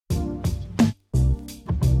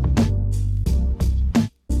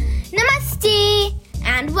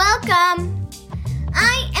and welcome.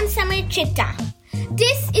 I am Samir Chitta.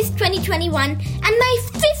 This is 2021 and my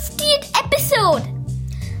 50th episode.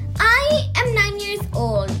 I am 9 years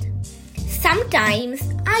old. Sometimes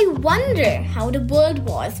I wonder how the world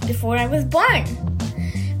was before I was born.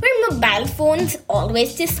 Were mobile phones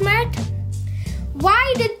always this smart?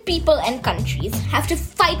 Why did people and countries have to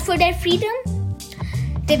fight for their freedom?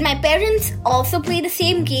 Did my parents also play the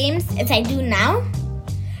same games as I do now?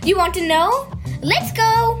 You want to know? Let's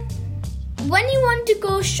go! When you want to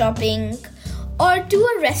go shopping or to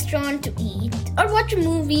a restaurant to eat or watch a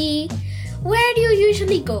movie, where do you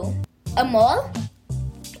usually go? A mall?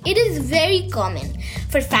 It is very common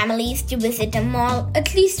for families to visit a mall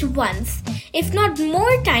at least once, if not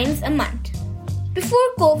more times a month.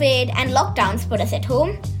 Before COVID and lockdowns put us at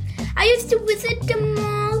home, I used to visit the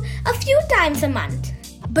mall a few times a month.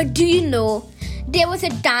 But do you know, there was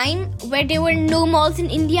a time where there were no malls in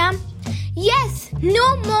India? Yes,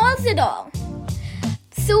 no malls at all.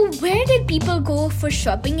 So where did people go for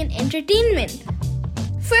shopping and entertainment?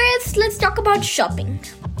 First, let's talk about shopping.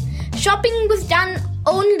 Shopping was done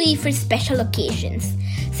only for special occasions,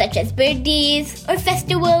 such as birthdays or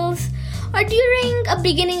festivals, or during a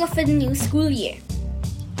beginning of a new school year.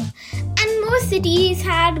 And most cities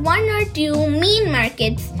had one or two main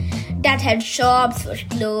markets that had shops for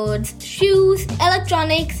clothes, shoes,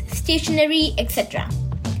 electronics, stationery, etc.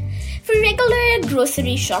 For regular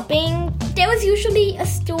grocery shopping, there was usually a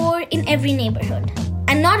store in every neighborhood.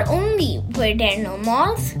 And not only were there no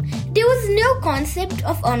malls, there was no concept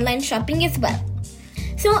of online shopping as well.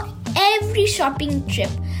 So every shopping trip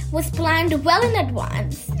was planned well in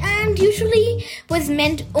advance and usually was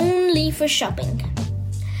meant only for shopping.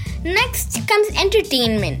 Next comes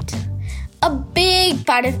entertainment. A big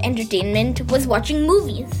part of entertainment was watching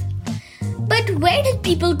movies. But where did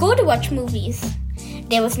people go to watch movies?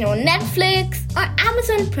 There was no Netflix or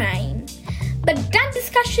Amazon Prime. But that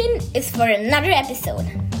discussion is for another episode.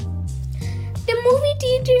 The movie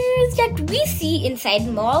theaters that we see inside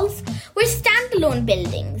malls were standalone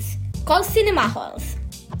buildings called cinema halls.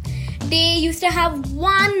 They used to have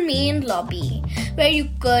one main lobby where you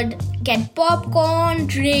could get popcorn,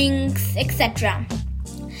 drinks, etc.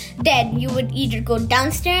 Then you would either go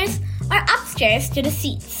downstairs or upstairs to the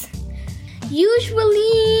seats.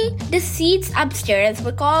 Usually, the seats upstairs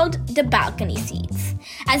were called the balcony seats,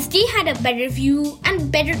 as they had a better view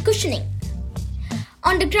and better cushioning.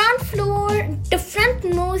 On the ground floor, the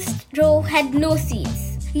frontmost row had no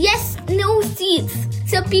seats. Yes, no seats,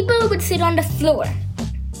 so people would sit on the floor.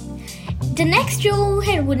 The next row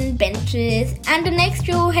had wooden benches and the next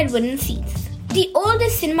row had wooden seats. The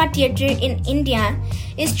oldest cinema theatre in India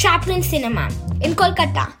is Chaplin Cinema in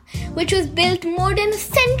Kolkata, which was built more than a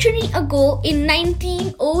century ago in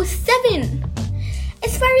 1907.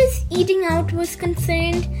 As far as eating out was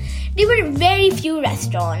concerned, there were very few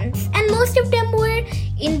restaurants and most of them were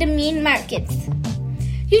in the main markets.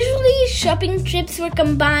 Usually, shopping trips were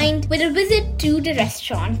combined with a visit to the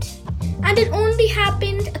restaurant, and it only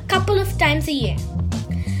happened a couple of times a year.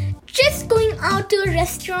 Just going out to a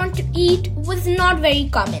restaurant to eat was not very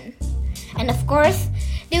common. And of course,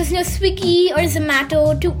 there was no Swiggy or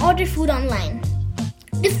Zomato to order food online.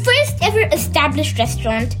 The first ever established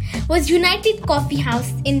restaurant was United Coffee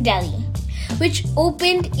House in Delhi, which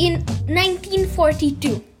opened in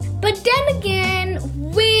 1942. But then again,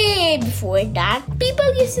 way before that,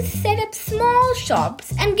 people used to set up small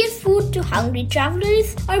shops and give food to hungry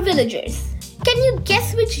travelers or villagers. Can you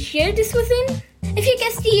guess which year this was in? If you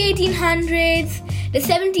guess the 1800s, the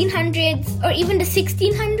 1700s, or even the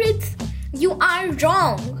 1600s, you are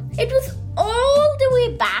wrong. It was all the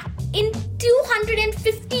way back in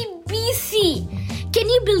 250 BC. Can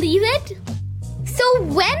you believe it? So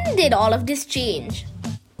when did all of this change?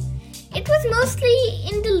 It was mostly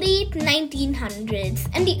in the late 1900s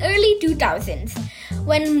and the early 2000s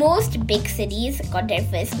when most big cities got their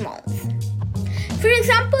first malls. For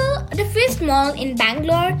example, the first mall in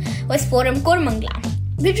Bangalore was Forum Koramangala,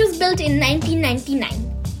 which was built in 1999.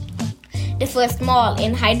 The first mall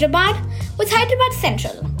in Hyderabad was Hyderabad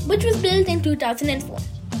Central, which was built in 2004.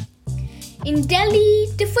 In Delhi,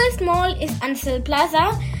 the first mall is Ansal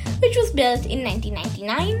Plaza, which was built in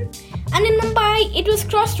 1999. And in Mumbai, it was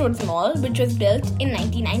Crossroads Mall, which was built in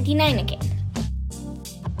 1999 again.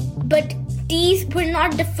 But these were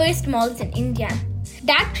not the first malls in India.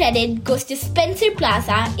 That credit goes to Spencer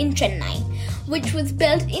Plaza in Chennai, which was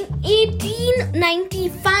built in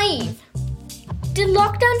 1895. The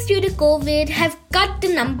lockdowns due to COVID have cut the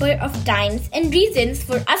number of times and reasons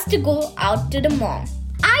for us to go out to the mall.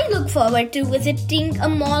 I look forward to visiting a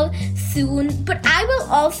mall soon, but I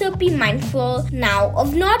will also be mindful now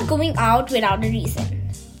of not going out without a reason.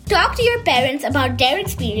 Talk to your parents about their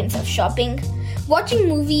experience of shopping, watching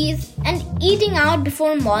movies, and eating out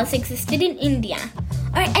before malls existed in India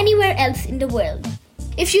or anywhere else in the world.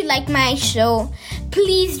 If you like my show,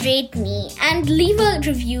 please rate me and leave a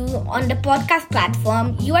review on the podcast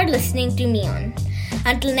platform you are listening to me on.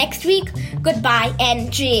 Until next week, goodbye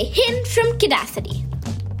and Jai Hind from Kidacity.